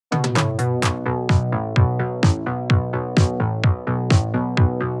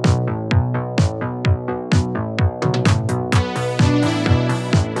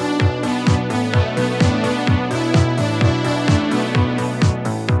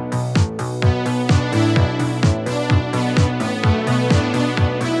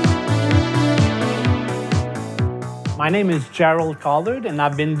My name is Gérald Collard, and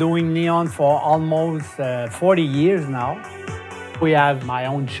I've been doing neon for almost 40 years now. We have my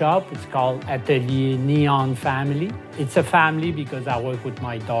own shop. It's called Atelier Neon Family. It's a family because I work with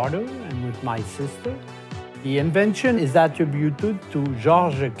my daughter and with my sister. The invention is attributed to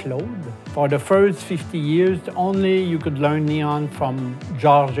Georges Claude. For the first 50 years, only you could learn neon from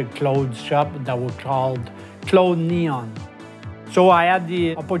Georges Claude's shop that was called Claude Neon. So I had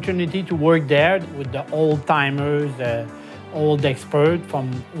the opportunity to work there with the old-timers, the old experts from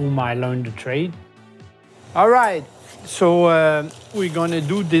whom I learned the trade. All right, so we're gonna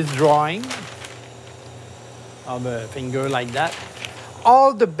do this drawing of a finger like that.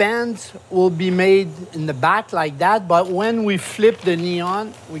 All the bands will be made in the back like that, but when we flip the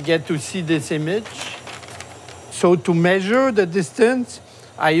neon, we get to see this image. So to measure the distance,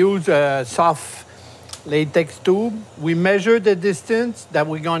 I use a soft latex tube. We measure the distance that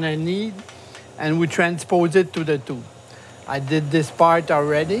we're gonna need, and we transpose it to the tube. I did this part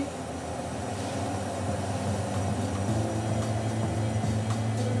already.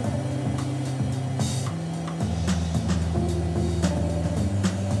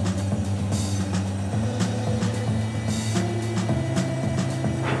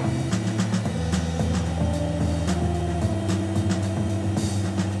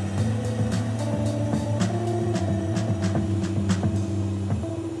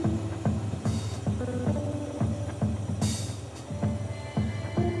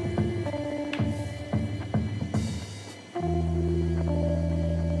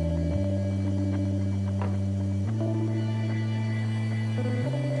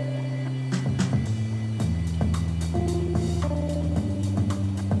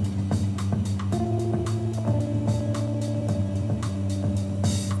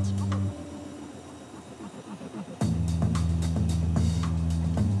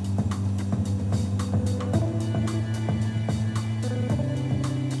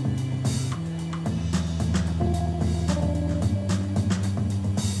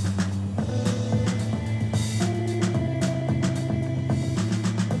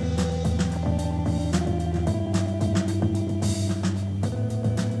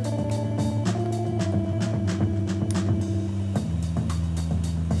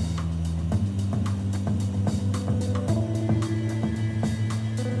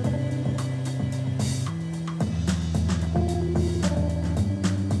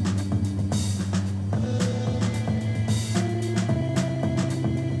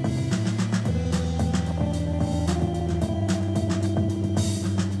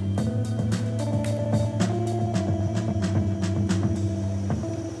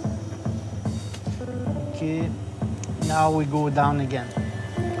 Now we go down again.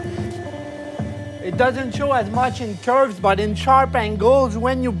 It doesn't show as much in curves, but in sharp angles,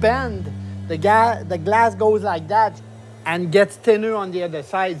 when you bend, the glass goes like that and gets thinner on the other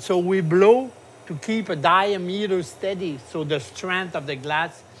side. So we blow to keep a diameter steady, so the strength of the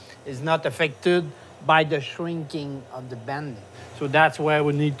glass is not affected by the shrinking of the bending. So that's where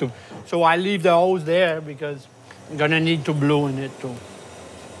we need to. So I leave the hose there because I'm gonna need to blow in it too.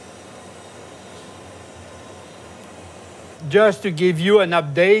 Just to give you an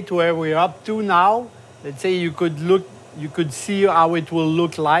update where we're up to now, let's say you could see how it will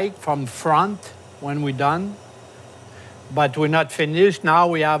look like from front when we're done. But we're not finished. Now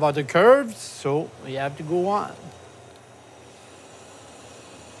we have other curves, so we have to go on.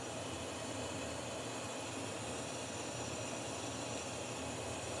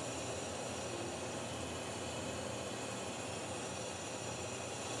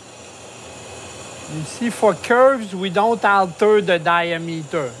 You see, for curves, we don't alter the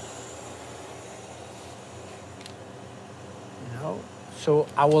diameter. You know? So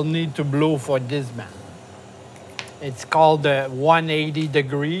I will need to blow for this band. It's called 180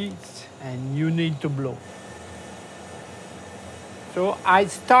 degrees, and you need to blow. So I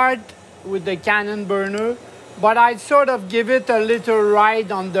start with the Canon burner, but I sort of give it a little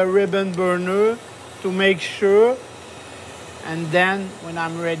ride on the ribbon burner to make sure. And then when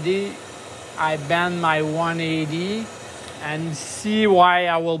I'm ready, I bend my 180 and see why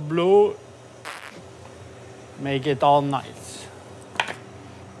I will blow. Make it all nice.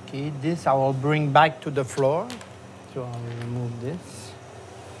 Okay, this I will bring back to the floor. So I'll remove this.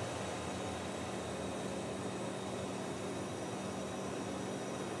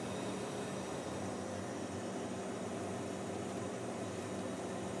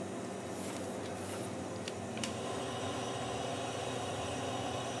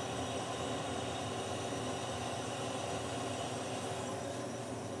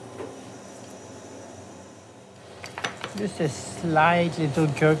 Just a slight little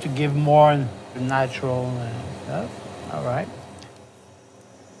curve to give more natural stuff. All right.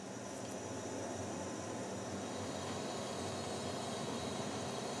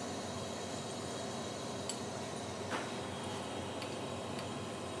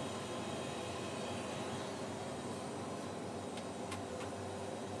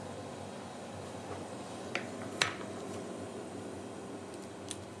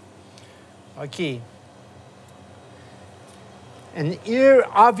 Okay. And here,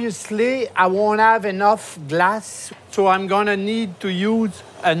 obviously, I won't have enough glass, so I'm gonna need to use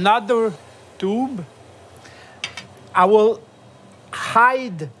another tube. I will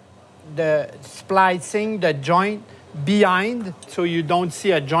hide the splicing, the joint, behind, so you don't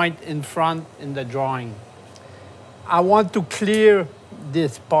see a joint in front in the drawing. I want to clear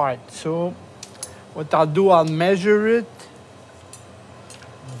this part, so what I'll do, I'll measure it.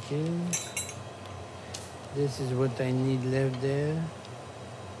 Okay. This is what I need left there.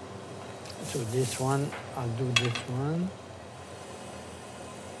 So this one, I'll do this one.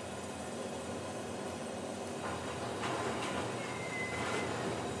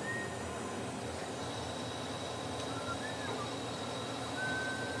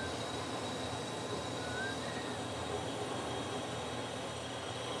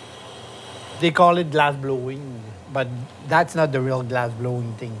 They call it glass blowing, but that's not the real glass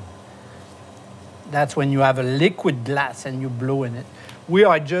blowing thing. That's when you have a liquid glass and you blow in it. We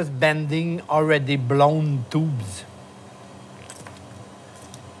are just bending already blown tubes.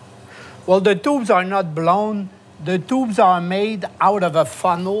 Well, the tubes are not blown. The tubes are made out of a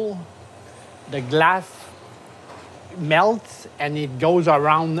funnel. The glass melts and it goes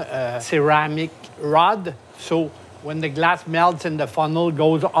around a ceramic rod. So when the glass melts in the funnel, it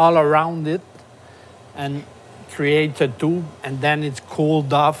goes all around it and creates a tube, and then it's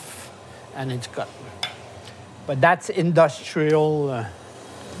cooled off and it's cut. But that's industrial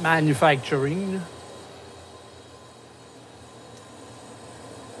manufacturing.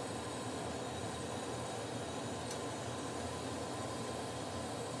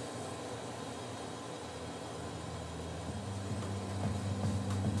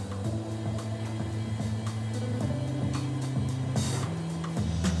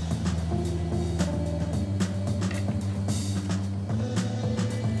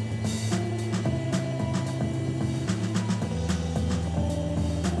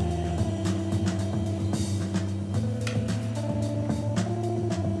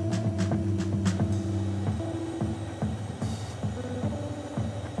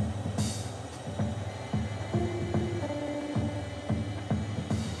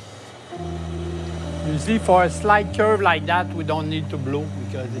 You see, for a slight curve like that, we don't need to blow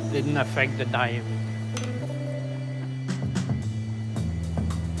because it didn't affect the diameter.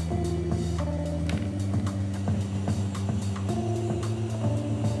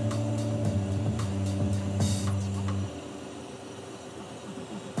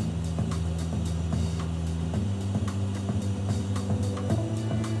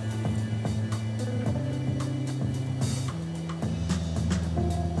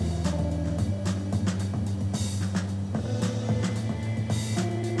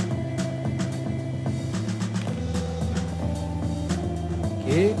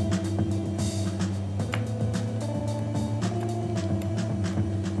 Okay.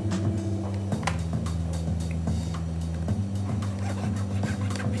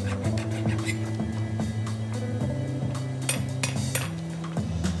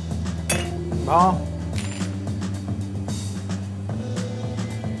 Bon.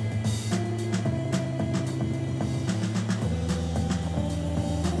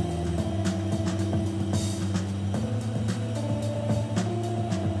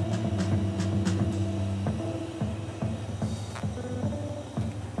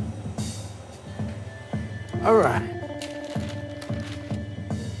 All right.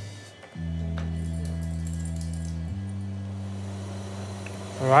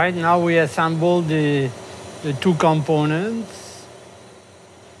 All right, now we assemble the two components.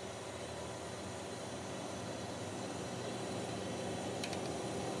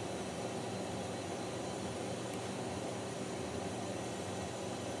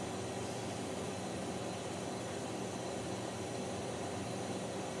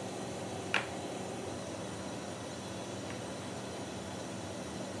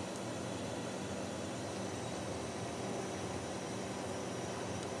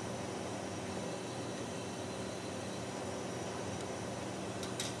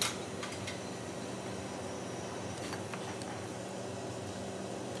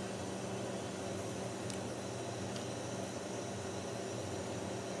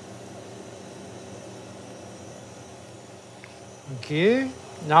 Okay,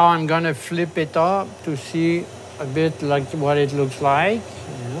 now I'm gonna flip it up to see a bit like what it looks like.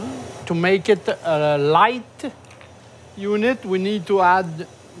 Yeah. To make it a light unit, we need to add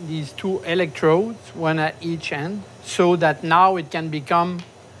these two electrodes, one at each end, so that now it can become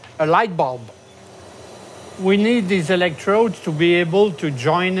a light bulb. We need these electrodes to be able to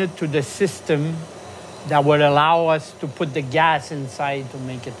join it to the system that will allow us to put the gas inside to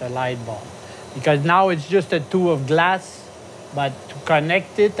make it a light bulb. Because now it's just a tube of glass, but to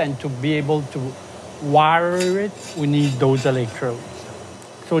connect it and to be able to wire it, we need those electrodes.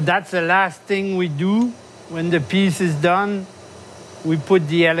 So that's the last thing we do. When the piece is done, we put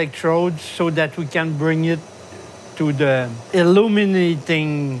the electrodes so that we can bring it to the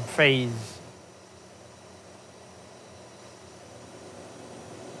illuminating phase.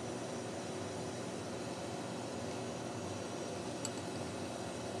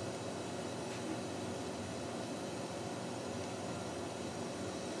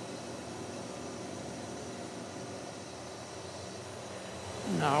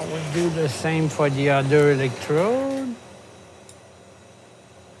 Now we do the same for the other electrode.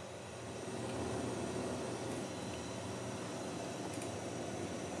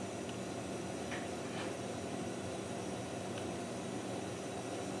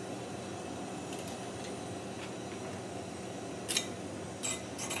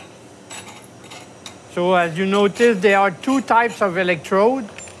 So as you notice, there are two types of electrode.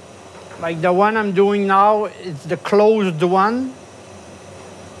 Like the one I'm doing now, it's the closed one.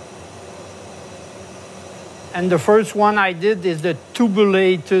 And the first one I did is the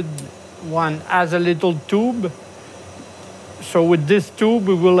tubulated one, as a little tube. So with this tube,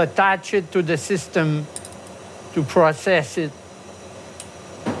 we will attach it to the system to process it.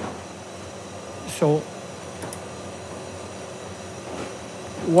 So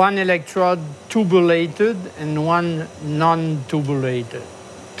one electrode tubulated and one non-tubulated,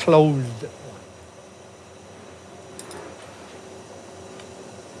 closed.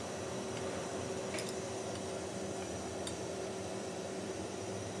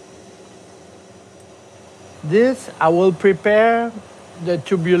 This, I will prepare the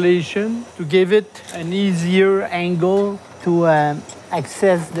tubulation to give it an easier angle to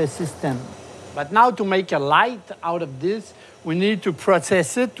access the system. But now to make a light out of this, we need to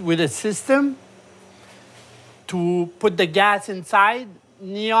process it with a system to put the gas inside.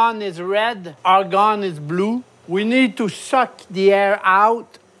 Neon is red, argon is blue. We need to suck the air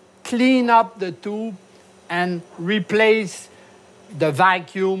out, clean up the tube, and replace the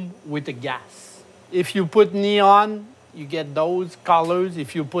vacuum with the gas. If you put neon, you get those colors.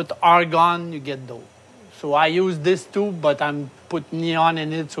 If you put argon, you get those. So I use this tube, but I'm put neon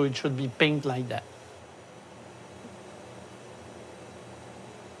in it, so it should be pink like that.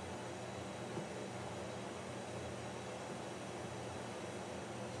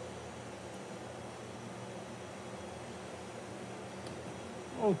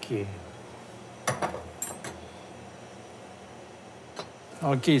 Okay.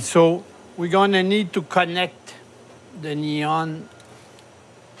 Okay, so we're going to need to connect the neon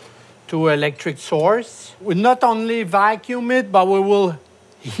to electric source. We'll not only vacuum it, but we will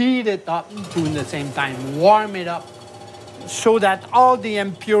heat it up too at the same time, warm it up, so that all the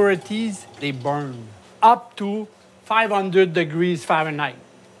impurities, they burn up to 500 degrees Fahrenheit.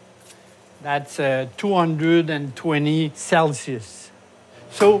 That's 220 Celsius.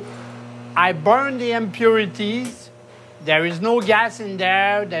 So I burn the impurities. There is no gas in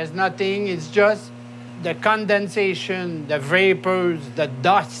there, there's nothing, it's just the condensation, the vapors, the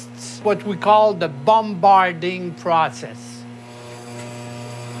dusts, what we call the bombarding process.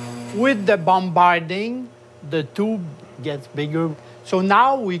 With the bombarding, the tube gets bigger. So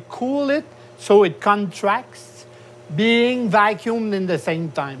now we cool it so it contracts, being vacuumed in the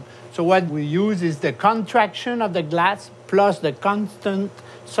same time. So what we use is the contraction of the glass plus the constant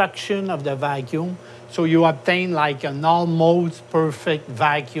suction of the vacuum. So you obtain like an almost perfect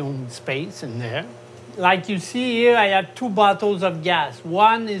vacuum space in there. Like you see here, I have two bottles of gas.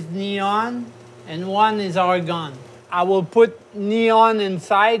 One is neon and one is argon. I will put neon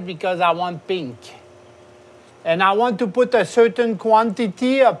inside because I want pink. And I want to put a certain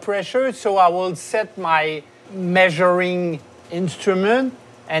quantity of pressure, so I will set my measuring instrument.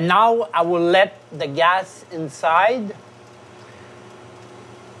 And now I will let the gas inside.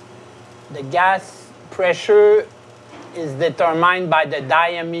 The gas pressure is determined by the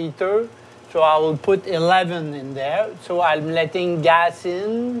diameter, so I will put 11 in there. So I'm letting gas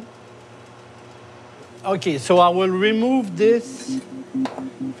in. Okay, so I will remove this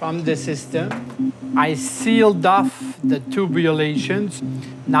from the system. I sealed off the tubulations.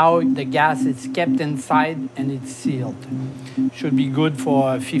 Now the gas is kept inside and it's sealed. Should be good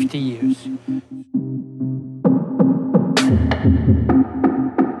for 50 years.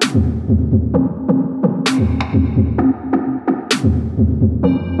 You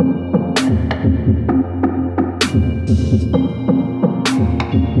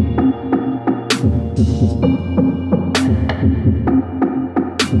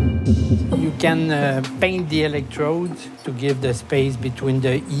can paint the electrodes to give the space between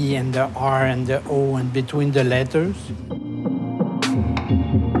the E and the R and the O and between the letters.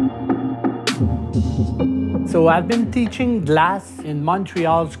 So I've been teaching glass in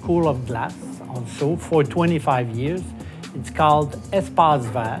Montreal School of Glass also for 25 years. It's called Espace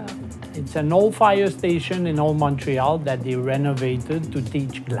Vert. It's an old fire station in old Montreal that they renovated to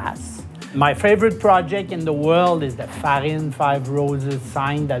teach glass. My favorite project in the world is the Farine 5 Roses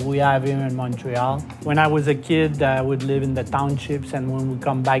sign that we have here in Montreal. When I was a kid, I would live in the townships, and when we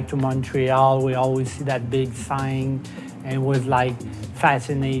come back to Montreal, we always see that big sign. And it was like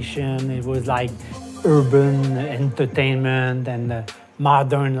fascination. It was like urban entertainment and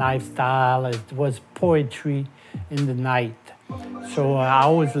modern lifestyle. It was poetry in the night. So I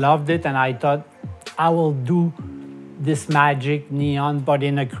always loved it, and I thought I will do this magic neon, but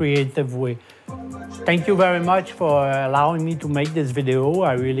in a creative way. Thank you very much for allowing me to make this video.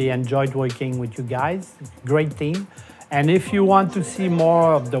 I really enjoyed working with you guys. Great team. And if you want to see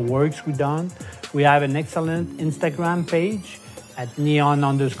more of the works we've done, we have an excellent Instagram page at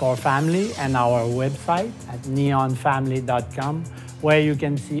neon_family and our website at neonfamily.com, where you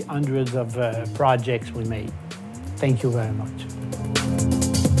can see hundreds of projects we made. Thank you very much.